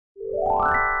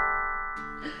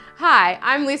Hi,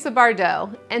 I'm Lisa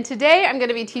Bardot, and today I'm going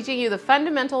to be teaching you the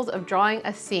fundamentals of drawing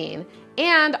a scene,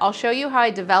 and I'll show you how I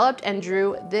developed and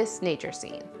drew this nature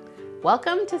scene.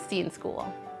 Welcome to Scene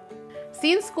School.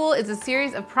 Scene School is a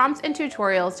series of prompts and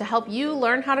tutorials to help you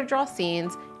learn how to draw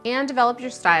scenes and develop your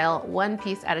style one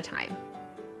piece at a time.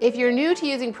 If you're new to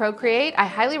using Procreate, I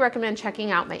highly recommend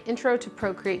checking out my Intro to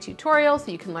Procreate tutorial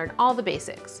so you can learn all the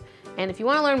basics. And if you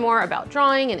want to learn more about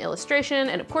drawing and illustration,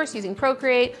 and of course using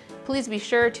Procreate, please be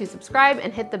sure to subscribe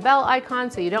and hit the bell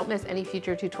icon so you don't miss any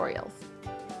future tutorials.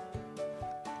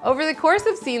 Over the course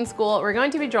of Scene School, we're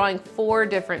going to be drawing 4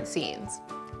 different scenes: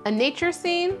 a nature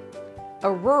scene,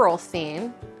 a rural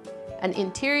scene, an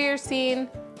interior scene,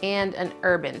 and an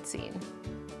urban scene.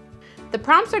 The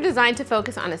prompts are designed to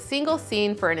focus on a single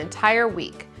scene for an entire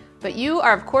week, but you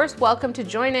are of course welcome to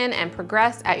join in and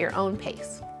progress at your own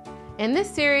pace. In this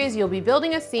series, you'll be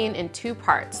building a scene in 2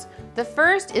 parts. The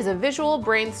first is a visual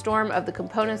brainstorm of the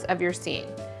components of your scene.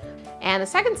 And the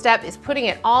second step is putting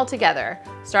it all together,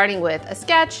 starting with a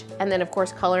sketch and then of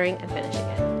course coloring and finishing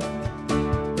it.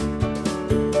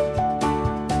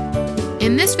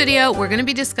 In this video, we're going to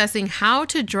be discussing how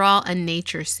to draw a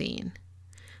nature scene.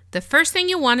 The first thing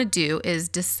you want to do is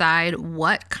decide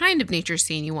what kind of nature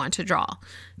scene you want to draw.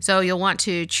 So you'll want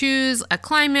to choose a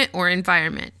climate or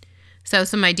environment. So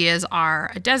some ideas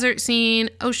are a desert scene,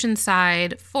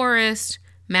 oceanside, forest,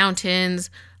 mountains,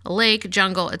 a lake,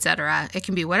 jungle, etc. It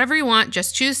can be whatever you want,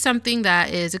 just choose something that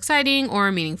is exciting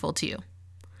or meaningful to you.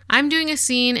 I'm doing a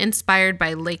scene inspired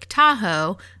by Lake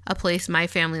Tahoe, a place my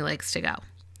family likes to go.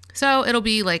 So it'll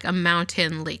be like a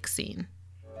mountain lake scene.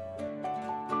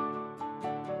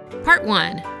 Part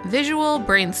 1, Visual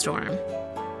Brainstorm.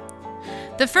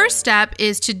 The first step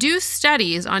is to do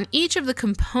studies on each of the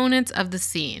components of the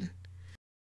scene.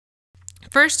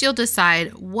 First, you'll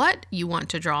decide what you want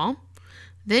to draw.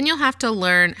 Then you'll have to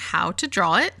learn how to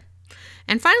draw it.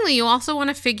 And finally, you also want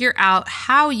to figure out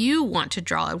how you want to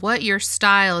draw it, what your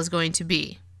style is going to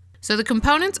be. So the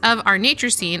components of our nature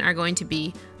scene are going to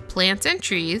be plants and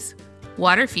trees,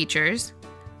 water features,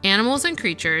 animals and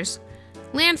creatures,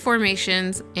 land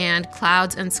formations, and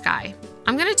clouds and sky.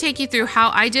 I'm going to take you through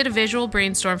how I did a visual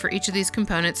brainstorm for each of these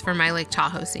components for my Lake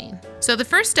Tahoe scene. So the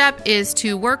first step is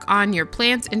to work on your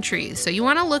plants and trees. So you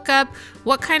want to look up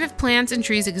what kind of plants and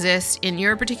trees exist in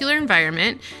your particular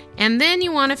environment, and then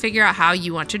you want to figure out how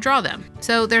you want to draw them.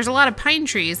 So there's a lot of pine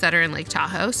trees that are in Lake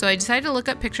Tahoe, so I decided to look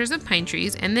up pictures of pine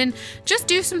trees and then just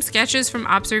do some sketches from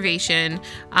observation,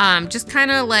 just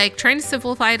kind of like trying to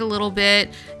simplify it a little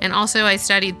bit. And also I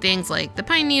studied things like the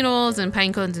pine needles and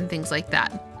pine cones and things like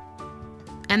that.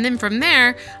 And then from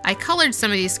there, I colored some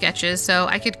of these sketches so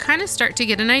I could kind of start to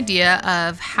get an idea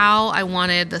of how I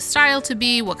wanted the style to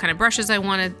be, what kind of brushes I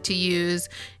wanted to use,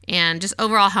 and just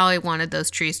overall how I wanted those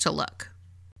trees to look.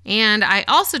 And I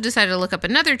also decided to look up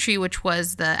another tree, which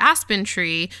was the aspen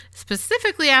tree,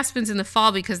 specifically aspens in the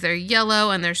fall because they're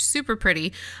yellow and they're super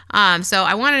pretty. So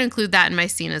I wanted to include that in my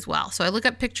scene as well. So I looked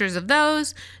up pictures of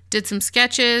those, did some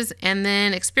sketches, and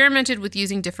then experimented with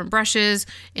using different brushes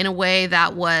in a way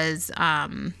that was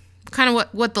kind of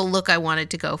what the look I wanted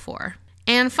to go for.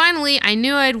 And finally, I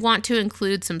knew I'd want to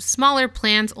include some smaller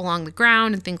plants along the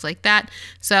ground and things like that.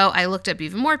 So I looked up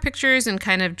even more pictures and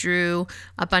kind of drew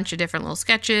a bunch of different little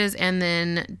sketches and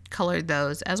then colored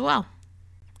those as well.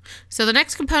 So the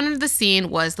next component of the scene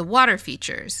was the water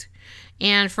features.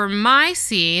 And for my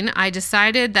scene, I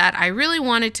decided that I really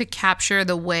wanted to capture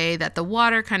the way that the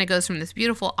water kind of goes from this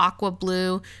beautiful aqua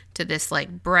blue to this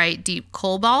like bright, deep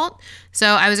cobalt. So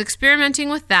I was experimenting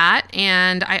with that,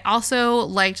 and I also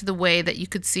liked the way that you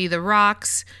could see the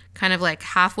rocks kind of like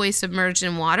halfway submerged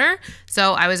in water.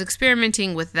 So I was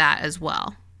experimenting with that as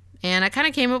well. And I kind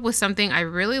of came up with something I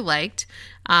really liked.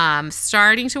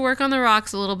 Starting to work on the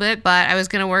rocks a little bit, but I was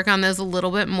going to work on those a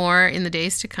little bit more in the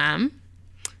days to come.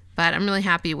 But I'm really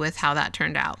happy with how that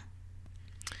turned out.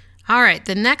 All right,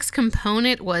 the next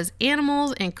component was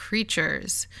animals and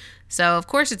creatures. So of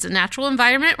course it's a natural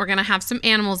environment. We're gonna have some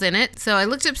animals in it. So I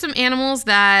looked up some animals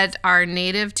that are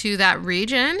native to that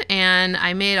region, and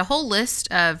I made a whole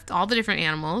list of all the different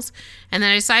animals. And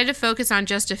then I decided to focus on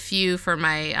just a few for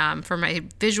my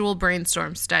visual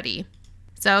brainstorm study.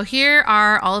 So here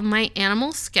are all of my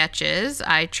animal sketches.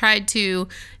 I tried to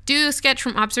do a sketch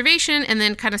from observation and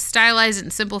then kind of stylize it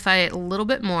and simplify it a little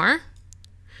bit more.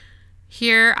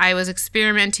 Here I was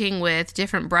experimenting with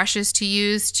different brushes to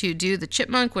use to do the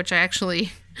chipmunk, which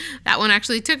that one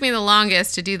actually took me the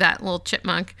longest to do that little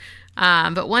chipmunk.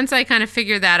 But once I kind of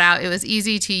figured that out, it was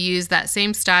easy to use that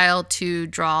same style to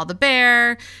draw the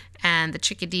bear and the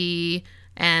chickadee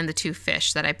and the 2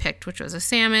 fish that I picked, which was a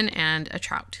salmon and a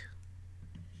trout.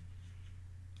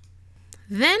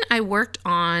 Then I worked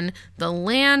on the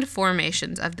land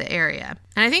formations of the area.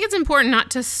 And I think it's important not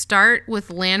to start with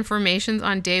land formations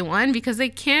on day one because they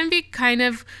can be kind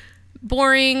of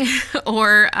boring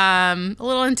or a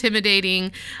little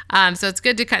intimidating. So it's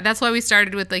good to that's why we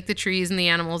started with like the trees and the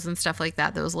animals and stuff like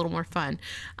that. That was a little more fun.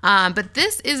 But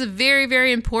this is very,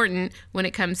 very important when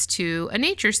it comes to a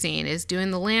nature scene, is doing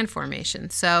the land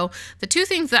formation. So the two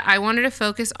things that I wanted to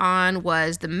focus on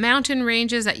was the mountain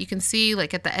ranges that you can see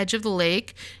like at the edge of the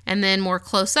lake, and then more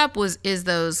close up is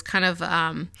those kind of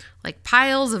like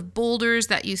piles of boulders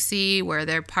that you see where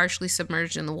they're partially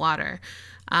submerged in the water.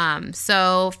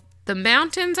 So the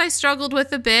mountains I struggled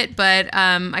with a bit, but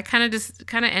I kind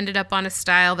of ended up on a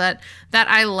style that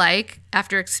I like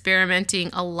after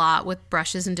experimenting a lot with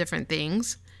brushes and different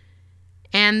things.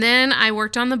 And then I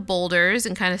worked on the boulders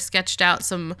and kind of sketched out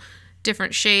some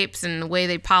different shapes and the way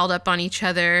they piled up on each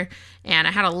other. And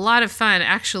I had a lot of fun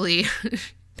actually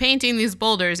painting these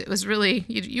boulders. It was really,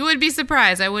 you would be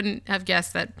surprised. I wouldn't have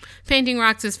guessed that painting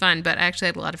rocks is fun, but I actually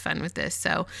had a lot of fun with this.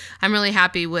 So I'm really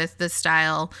happy with the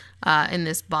style in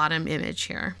this bottom image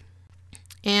here.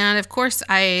 And of course,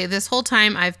 this whole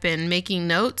time I've been making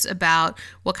notes about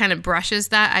what kind of brushes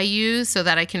that I use so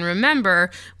that I can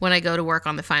remember when I go to work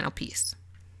on the final piece.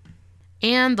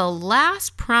 And the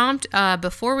last prompt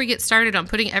before we get started on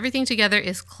putting everything together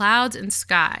is clouds and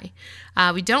sky.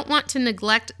 We don't want to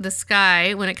neglect the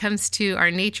sky when it comes to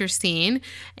our nature scene.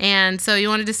 And so you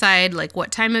want to decide like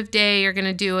what time of day you're going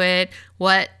to do it,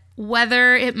 what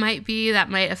weather it might be that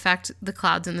might affect the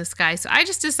clouds in the sky. So I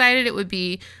just decided it would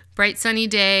be bright sunny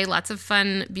day, lots of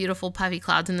fun, beautiful puffy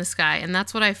clouds in the sky. And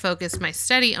that's what I focused my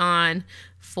study on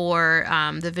for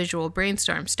the visual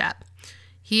brainstorm step.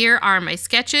 Here are my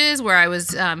sketches where I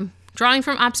was drawing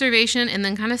from observation and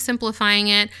then kind of simplifying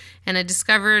it. And I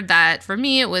discovered that for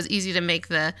me, it was easy to make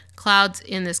the clouds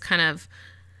in this kind of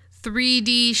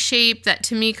 3D shape that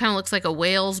to me kind of looks like a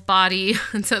whale's body.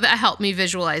 And so that helped me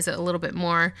visualize it a little bit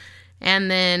more.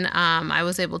 And then I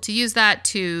was able to use that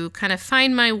to kind of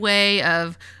find my way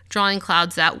of drawing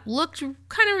clouds that looked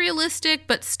kind of realistic,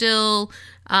 but still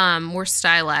were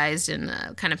stylized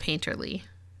and kind of painterly.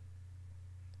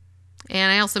 And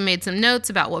I also made some notes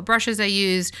about what brushes I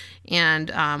used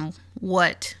and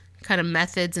what kind of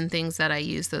methods and things that I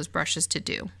use those brushes to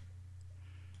do.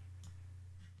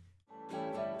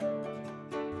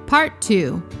 Part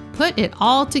 2, put it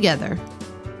all together.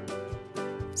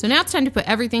 So now it's time to put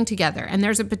everything together, and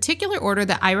there's a particular order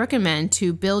that I recommend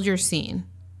to build your scene.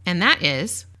 And that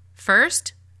is,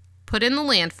 first, put in the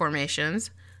land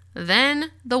formations,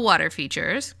 then the water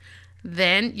features,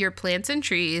 then your plants and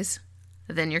trees,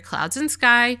 then your clouds and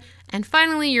sky, and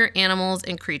finally your animals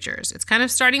and creatures. It's kind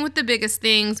of starting with the biggest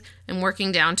things and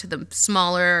working down to the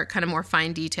smaller, kind of more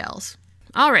fine details.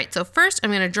 All right, so first I'm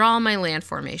going to draw my land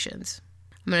formations.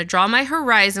 I'm going to draw my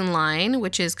horizon line,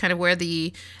 which is kind of where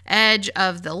the edge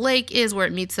of the lake is, where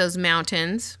it meets those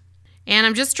mountains. And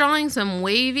I'm just drawing some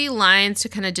wavy lines to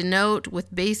kind of denote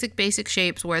with basic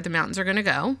shapes where the mountains are going to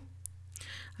go.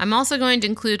 I'm also going to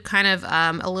include kind of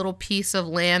a little piece of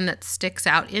land that sticks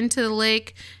out into the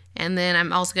lake, and then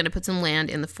I'm also going to put some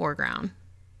land in the foreground.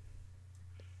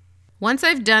 Once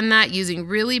I've done that using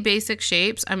really basic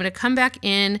shapes, I'm going to come back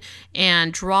in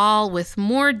and draw with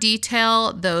more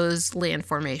detail those land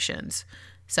formations.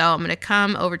 So I'm going to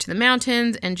come over to the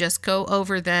mountains and just go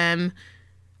over them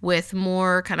with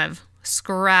more kind of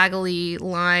scraggly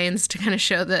lines to kind of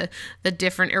show the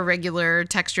different irregular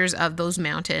textures of those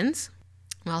mountains.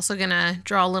 I'm also going to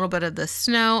draw a little bit of the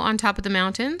snow on top of the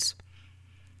mountains.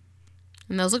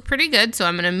 And those look pretty good. So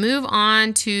I'm going to move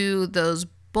on to those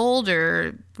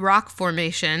boulder rock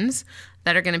formations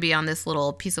that are going to be on this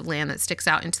little piece of land that sticks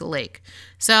out into the lake.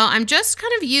 So I'm just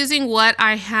kind of using what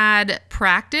I had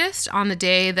practiced on the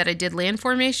day that I did land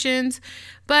formations,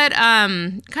 but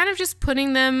kind of just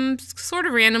putting them sort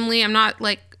of randomly. I'm not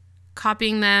like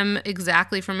copying them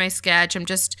exactly from my sketch. I'm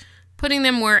just putting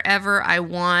them wherever I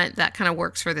want. That kind of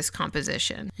works for this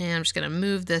composition. And I'm just going to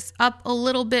move this up a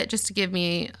little bit just to give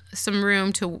me some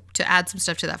room to add some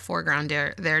stuff to that foreground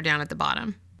there down at the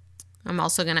bottom. I'm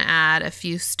also going to add a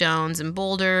few stones and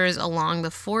boulders along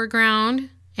the foreground.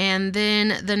 And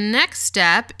then the next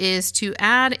step is to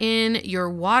add in your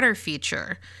water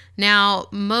feature. Now,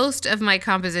 most of my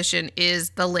composition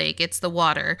is the lake, it's the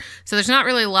water. So there's not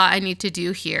really a lot I need to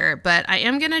do here, but I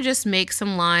am going to just make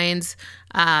some lines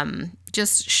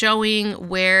just showing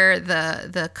where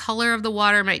the color of the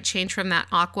water might change from that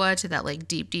aqua to that like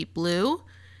deep blue.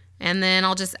 And then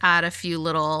I'll just add a few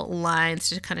little lines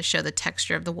to kind of show the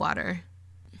texture of the water.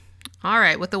 All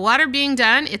right, with the water being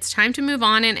done, it's time to move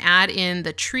on and add in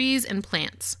the trees and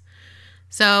plants.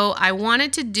 So I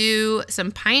wanted to do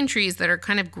some pine trees that are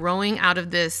kind of growing out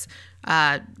of this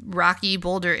rocky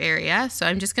boulder area. So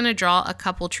I'm just going to draw a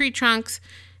couple tree trunks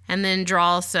and then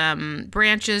draw some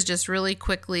branches just really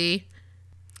quickly.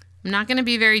 I'm not going to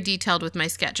be very detailed with my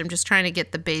sketch. I'm just trying to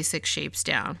get the basic shapes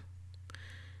down.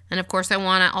 And of course I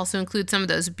want to also include some of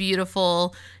those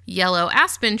beautiful yellow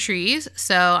aspen trees.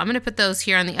 So I'm going to put those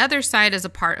here on the other side as a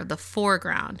part of the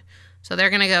foreground. So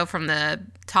they're going to go from the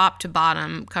top to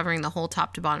bottom, covering the whole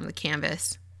top to bottom of the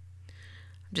canvas.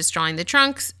 I'm just drawing the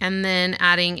trunks and then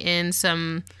adding in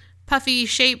some puffy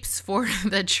shapes for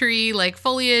the tree like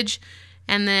foliage,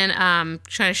 and then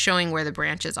kind of showing where the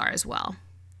branches are as well.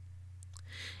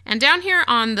 And down here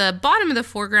on the bottom of the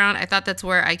foreground, I thought that's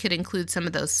where I could include some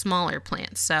of those smaller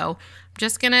plants. So I'm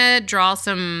just gonna draw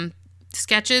some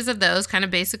sketches of those, kind of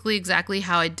basically exactly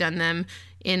how I'd done them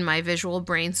in my visual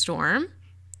brainstorm.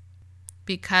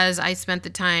 Because I spent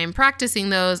the time practicing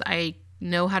those, I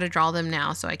know how to draw them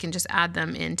now, so I can just add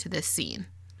them into this scene.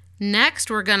 Next,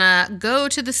 we're gonna go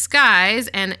to the skies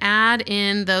and add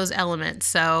in those elements.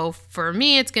 So for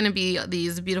me, it's gonna be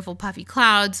these beautiful puffy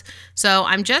clouds. So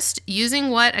I'm just using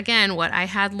what I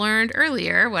had learned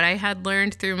earlier, what I had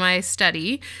learned through my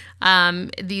study.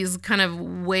 These kind of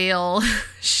whale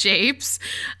shapes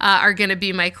are gonna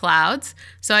be my clouds.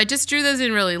 So I just drew those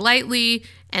in really lightly,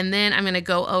 and then I'm gonna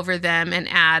go over them and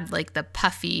add like the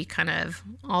puffy kind of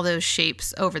all those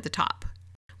shapes over the top.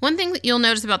 One thing that you'll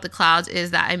notice about the clouds is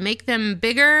that I make them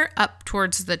bigger up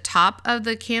towards the top of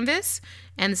the canvas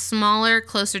and smaller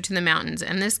closer to the mountains.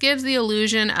 And this gives the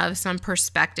illusion of some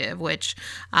perspective, which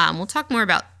we'll talk more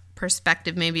about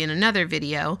perspective maybe in another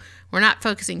video. We're not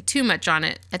focusing too much on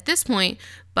it at this point,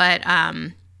 but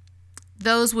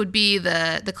those would be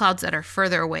the clouds that are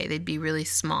further away. They'd be really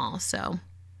small, so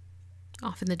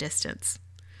off in the distance.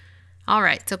 All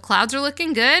right, so clouds are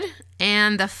looking good.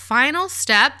 And the final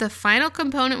step, the final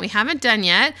component we haven't done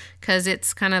yet, because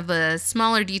it's kind of the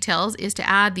smaller details, is to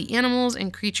add the animals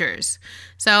and creatures.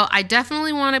 So I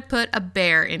definitely want to put a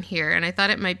bear in here, and I thought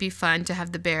it might be fun to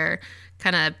have the bear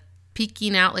kind of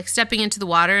peeking out, like stepping into the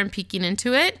water and peeking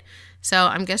into it. So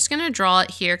I'm just going to draw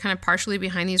it here, kind of partially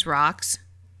behind these rocks.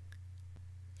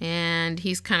 And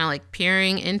he's kind of like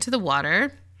peering into the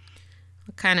water.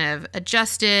 I'll kind of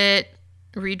adjust it,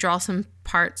 redraw some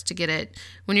parts to get it.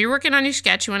 When you're working on your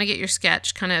sketch, you want to get your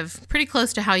sketch kind of pretty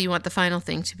close to how you want the final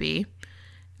thing to be.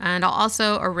 And I'll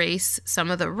also erase some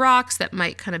of the rocks that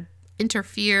might kind of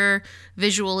interfere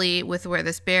visually with where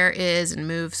this bear is and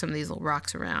move some of these little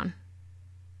rocks around.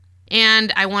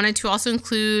 And I wanted to also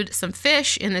include some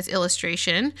fish in this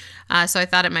illustration. So I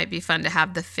thought it might be fun to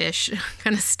have the fish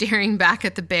kind of staring back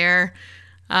at the bear.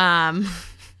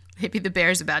 Maybe the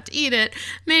bear's about to eat it.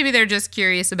 Maybe they're just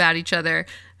curious about each other.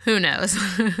 Who knows?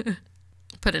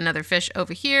 Put another fish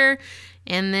over here.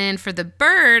 And then for the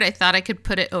bird, I thought I could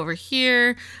put it over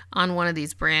here on one of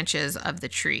these branches of the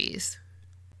trees.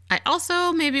 I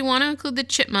also maybe want to include the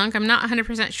chipmunk. I'm not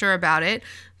 100% sure about it,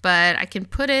 but I can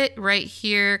put it right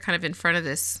here kind of in front of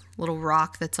this little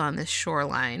rock that's on this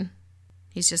shoreline.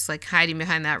 He's just like hiding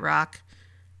behind that rock,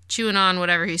 chewing on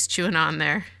whatever he's chewing on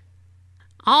there.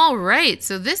 All right,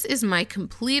 so this is my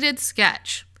completed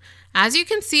sketch. As you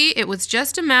can see, it was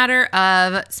just a matter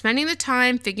of spending the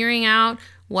time figuring out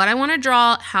what I want to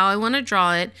draw, how I want to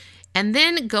draw it, and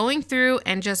then going through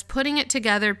and just putting it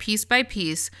together piece by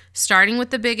piece, starting with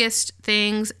the biggest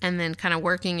things and then kind of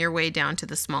working your way down to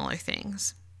the smaller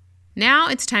things. Now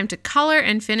it's time to color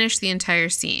and finish the entire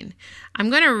scene. I'm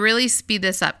going to really speed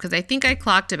this up because I think I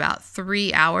clocked about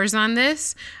 3 hours on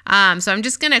this. So I'm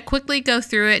just going to quickly go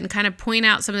through it and kind of point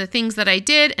out some of the things that I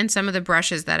did and some of the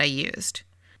brushes that I used.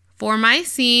 For my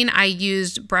scene, I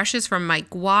used brushes from my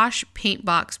gouache paint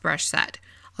box brush set.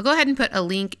 I'll go ahead and put a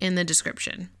link in the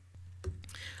description.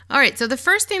 All right, so the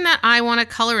first thing that I want to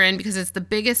color in, because it's the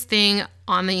biggest thing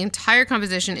on the entire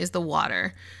composition, is the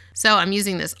water. So I'm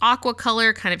using this aqua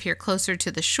color kind of here closer to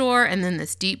the shore, and then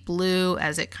this deep blue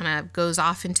as it kind of goes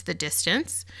off into the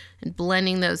distance, and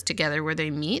blending those together where they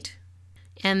meet.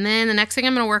 And then the next thing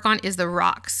I'm going to work on is the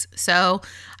rocks. So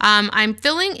I'm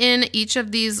filling in each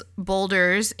of these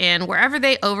boulders, and wherever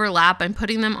they overlap, I'm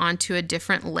putting them onto a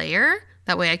different layer.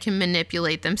 That way I can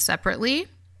manipulate them separately.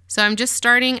 So I'm just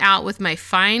starting out with my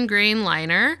fine grain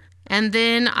liner, and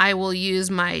then I will use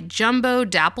my jumbo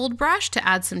dappled brush to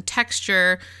add some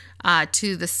texture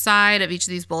to the side of each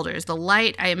of these boulders. The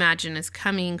light, I imagine, is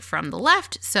coming from the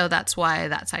left, so that's why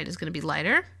that side is going to be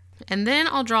lighter. And then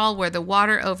I'll draw where the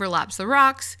water overlaps the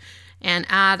rocks and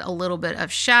add a little bit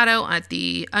of shadow at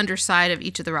the underside of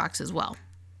each of the rocks as well.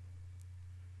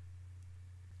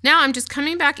 Now I'm just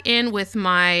coming back in with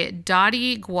my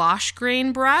Dotty gouache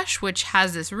grain brush, which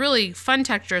has this really fun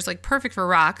texture. It's like perfect for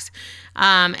rocks.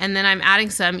 And then I'm adding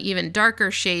some even darker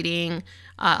shading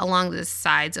along the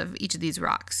sides of each of these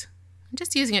rocks. I'm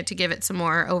just using it to give it some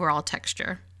more overall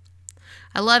texture.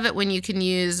 I love it when you can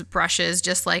use brushes,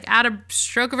 just like add a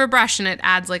stroke of a brush and it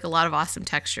adds like a lot of awesome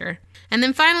texture. And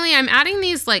then finally, I'm adding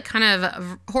these like kind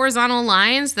of horizontal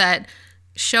lines that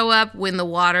show up when the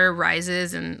water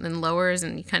rises and lowers,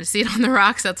 and you kind of see it on the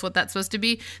rocks. That's what that's supposed to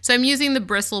be. So I'm using the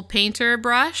bristle painter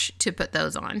brush to put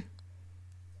those on.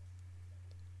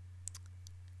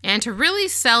 And to really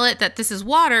sell it that this is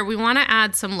water, we want to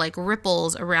add some like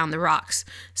ripples around the rocks.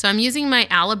 So I'm using my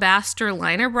alabaster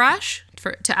liner brush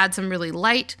to add some really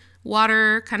light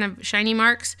water kind of shiny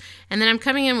marks. And then I'm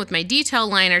coming in with my detail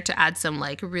liner to add some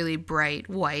like really bright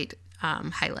white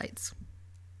highlights.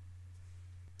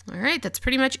 All right, that's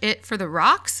pretty much it for the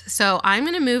rocks. So I'm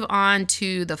going to move on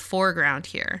to the foreground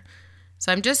here.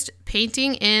 So I'm just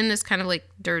painting in this kind of like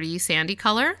dirty sandy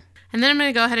color. And then I'm going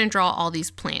to go ahead and draw all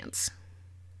these plants.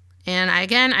 And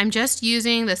again, I'm just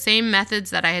using the same methods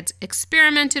that I had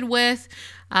experimented with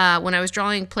when I was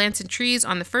drawing plants and trees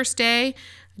on the first day,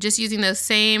 just using those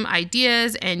same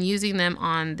ideas and using them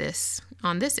on this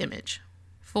image.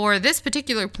 For this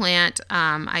particular plant,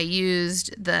 I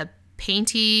used the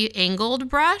painty angled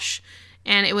brush,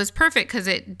 and it was perfect because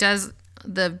it does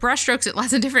the brush strokes at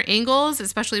lots of different angles,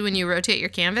 especially when you rotate your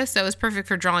canvas. So it was perfect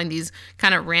for drawing these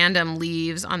kind of random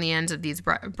leaves on the ends of these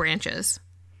branches.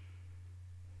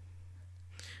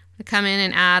 I come in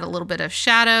and add a little bit of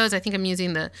shadows. I think I'm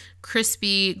using the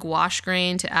crispy gouache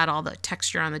grain to add all the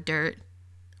texture on the dirt.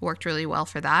 Worked really well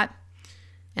for that.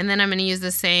 And then I'm going to use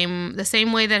the same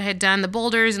way that I had done the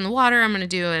boulders in the water. I'm going to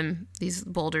do these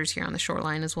boulders here on the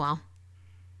shoreline as well.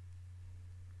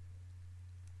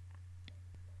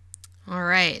 All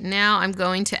right, now I'm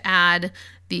going to add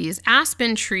these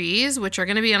aspen trees, which are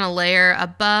going to be on a layer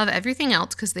above everything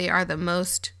else because they are the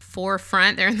most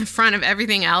forefront. They're in the front of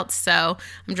everything else. So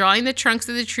I'm drawing the trunks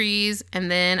of the trees, and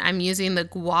then I'm using the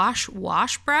gouache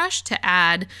wash brush to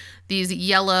add these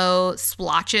yellow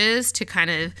splotches to kind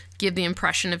of give the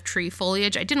impression of tree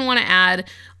foliage. I didn't want to add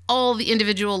all the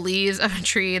individual leaves of a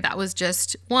tree. That was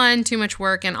just too much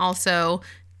work, and also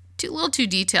a little too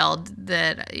detailed.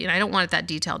 That I don't want it that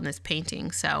detailed in this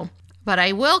painting. But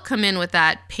I will come in with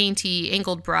that painty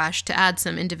angled brush to add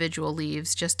some individual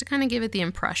leaves, just to kind of give it the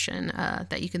impression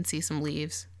that you can see some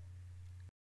leaves.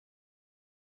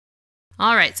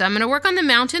 All right, so I'm going to work on the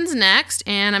mountains next,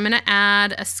 and I'm going to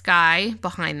add a sky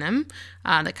behind them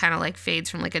that kind of like fades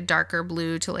from like a darker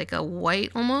blue to like a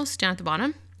white almost down at the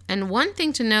bottom. And one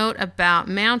thing to note about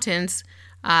mountains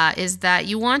is that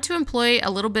you want to employ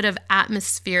a little bit of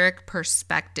atmospheric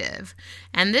perspective.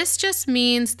 And this just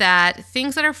means that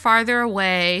things that are farther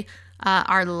away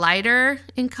are lighter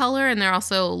in color, and they're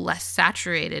also less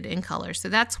saturated in color. So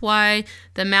that's why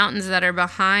the mountains that are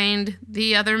behind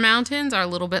the other mountains are a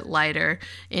little bit lighter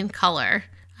in color.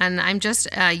 And I'm just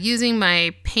using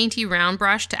my painty round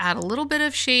brush to add a little bit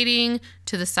of shading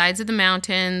to the sides of the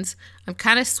mountains. I'm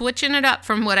kind of switching it up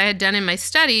from what I had done in my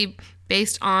study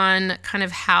based on kind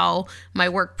of how my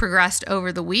work progressed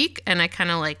over the week, and I kind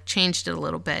of like changed it a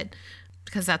little bit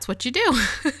because that's what you do.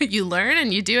 You learn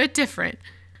and you do it different.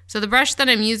 So the brush that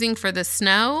I'm using for the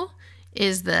snow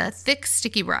is the thick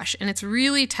sticky brush, and it's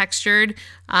really textured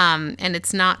and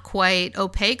it's not quite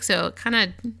opaque, so it kind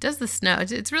of does the snow.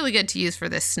 It's really good to use for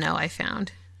this snow, I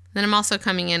found. Then I'm also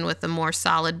coming in with a more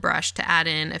solid brush to add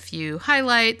in a few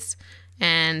highlights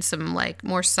and some like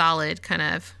more solid kind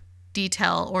of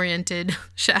detail-oriented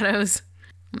shadows.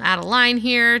 I'll add a line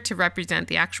here to represent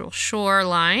the actual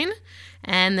shoreline,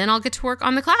 and then I'll get to work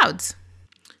on the clouds.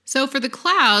 So for the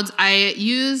clouds, I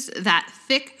used that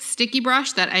thick sticky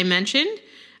brush that I mentioned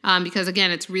because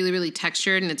again, it's really, really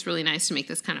textured, and it's really nice to make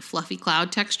this kind of fluffy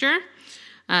cloud texture.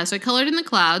 So I colored in the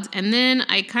clouds, and then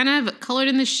I kind of colored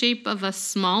in the shape of a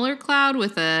smaller cloud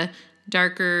with a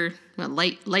darker,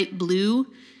 light blue.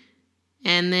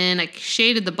 And then I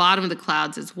shaded the bottom of the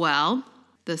clouds as well.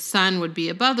 The sun would be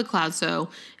above the clouds, so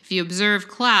if you observe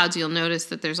clouds, you'll notice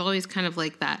that there's always kind of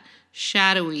like that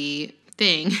shadowy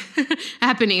thing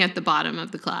happening at the bottom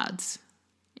of the clouds.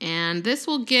 And this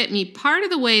will get me part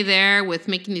of the way there with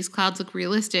making these clouds look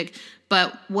realistic,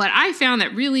 but what I found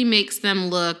that really makes them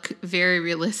look very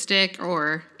realistic,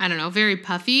 or I don't know, very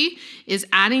puffy, is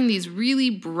adding these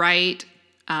really bright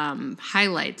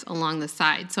highlights along the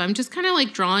side. So I'm just kind of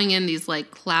like drawing in these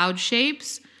like cloud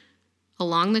shapes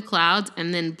along the clouds,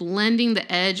 and then blending the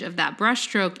edge of that brush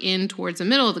stroke in towards the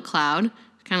middle of the cloud,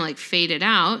 kind of like fade it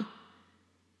out.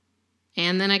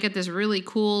 And then I get this really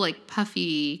cool like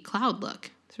puffy cloud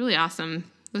look. It's really awesome.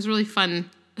 It was a really fun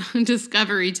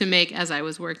discovery to make as I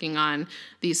was working on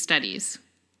these studies.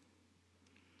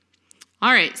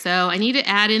 All right, so I need to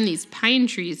add in these pine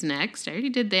trees next. I already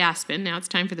did the aspen, now it's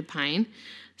time for the pine.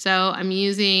 So I'm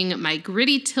using my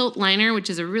gritty tilt liner, which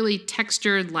is a really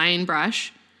textured line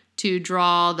brush, to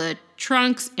draw the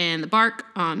trunks and the bark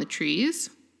on the trees.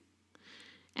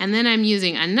 And then I'm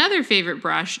using another favorite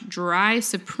brush, Dry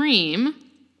Supreme,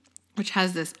 which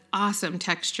has this awesome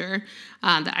texture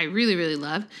that I really, really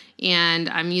love. And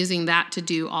I'm using that to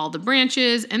do all the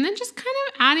branches, and then just kind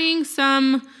of adding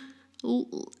some,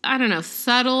 I don't know,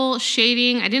 subtle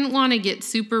shading. I didn't want to get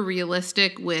super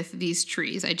realistic with these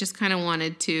trees. I just kind of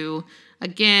wanted to,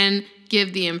 again,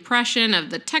 give the impression of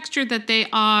the texture that they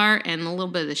are and a little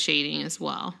bit of the shading as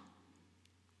well.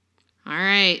 All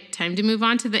right, time to move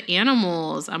on to the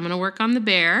animals. I'm going to work on the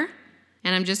bear,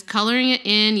 and I'm just coloring it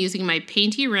in using my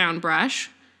painty round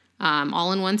brush,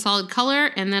 all in one solid color,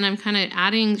 and then I'm kind of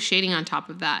adding shading on top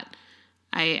of that.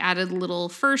 I added little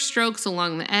fur strokes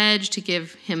along the edge to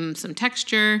give him some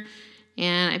texture,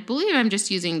 and I believe I'm just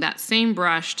using that same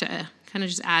brush to kind of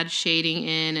just add shading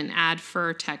in and add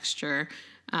fur texture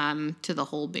to the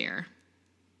whole bear.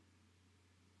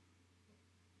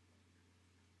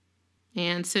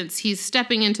 And since he's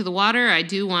stepping into the water, I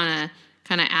do want to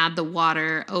kind of add the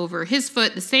water over his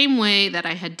foot the same way that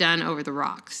I had done over the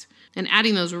rocks, and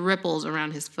adding those ripples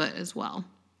around his foot as well.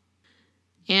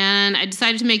 And I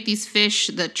decided to make these fish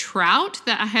the trout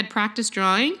that I had practiced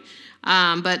drawing,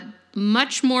 but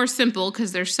much more simple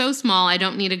because they're so small. I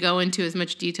don't need to go into as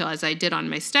much detail as I did on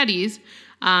my studies.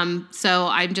 So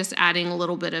I'm just adding a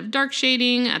little bit of dark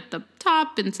shading at the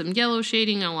top and some yellow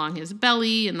shading along his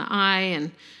belly and the eye,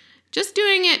 and just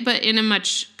doing it, but in a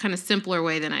much kind of simpler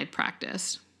way than I'd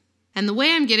practiced. And the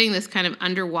way I'm getting this kind of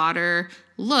underwater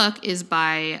look is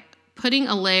by putting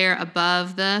a layer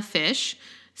above the fish,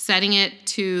 setting it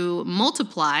to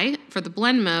multiply for the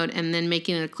blend mode, and then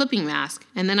making it a clipping mask.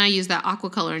 And then I use that aqua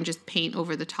color and just paint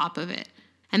over the top of it.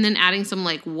 And then adding some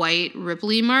like white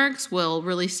ripply marks will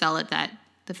really sell it that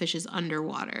the fish is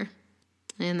underwater.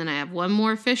 And then I have one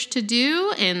more fish to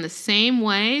do in the same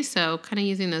way, so kind of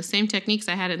using those same techniques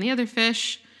I had in the other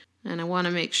fish. And I want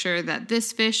to make sure that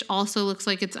this fish also looks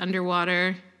like it's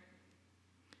underwater.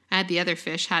 I had the other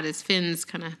fish had his fins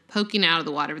kind of poking out of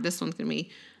the water, but this one's going to be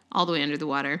all the way under the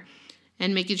water.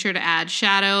 And making sure to add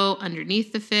shadow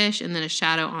underneath the fish and then a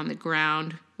shadow on the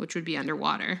ground, which would be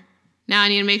underwater. Now I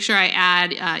need to make sure I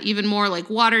add even more like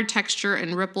water texture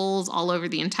and ripples all over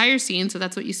the entire scene, so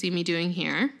that's what you see me doing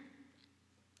here.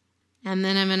 And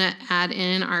then I'm going to add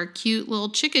in our cute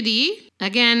little chickadee.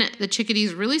 Again, the chickadee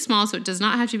is really small, so it does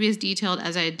not have to be as detailed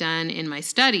as I had done in my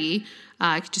study.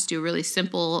 I could just do a really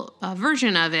simple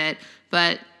version of it,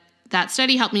 but that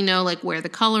study helped me know like where the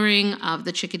coloring of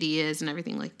the chickadee is and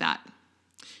everything like that.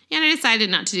 And I decided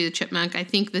not to do the chipmunk. I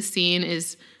think the scene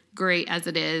is great as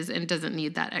it is and doesn't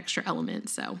need that extra element.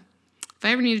 So if I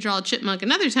ever need to draw a chipmunk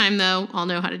another time though, I'll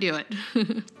know how to do it.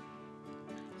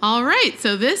 All right,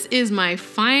 so this is my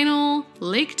final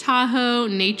Lake Tahoe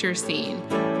nature scene.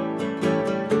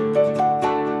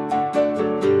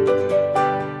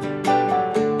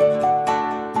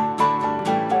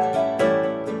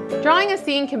 Drawing a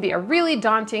scene can be a really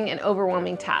daunting and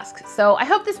overwhelming task, so I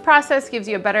hope this process gives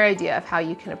you a better idea of how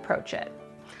you can approach it.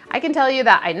 I can tell you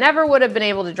that I never would have been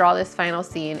able to draw this final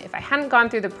scene if I hadn't gone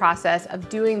through the process of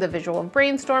doing the visual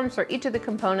brainstorms for each of the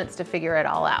components to figure it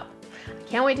all out. I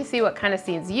can't wait to see what kind of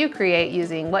scenes you create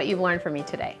using what you've learned from me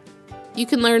today. You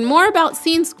can learn more about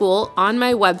Scene School on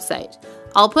my website.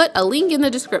 I'll put a link in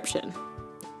the description.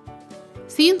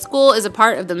 Scene School is a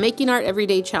part of the Making Art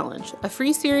Everyday Challenge, a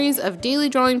free series of daily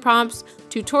drawing prompts,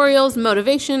 tutorials,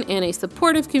 motivation, and a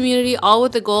supportive community, all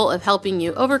with the goal of helping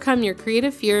you overcome your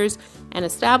creative fears and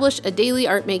establish a daily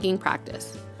art making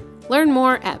practice. Learn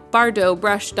more at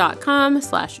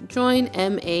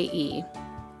bardotbrush.com/joinMAE.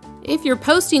 If you're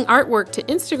posting artwork to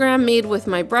Instagram made with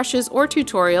my brushes or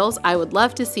tutorials, I would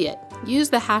love to see it.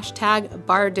 Use the hashtag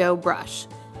BardotBrush.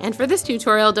 And for this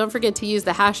tutorial, don't forget to use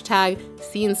the hashtag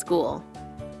SceneSchool.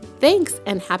 Thanks,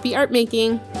 and happy art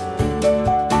making!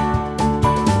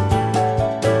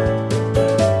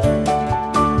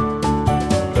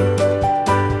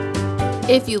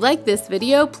 If you like this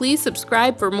video, please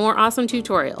subscribe for more awesome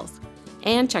tutorials.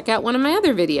 And check out one of my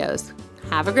other videos.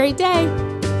 Have a great day!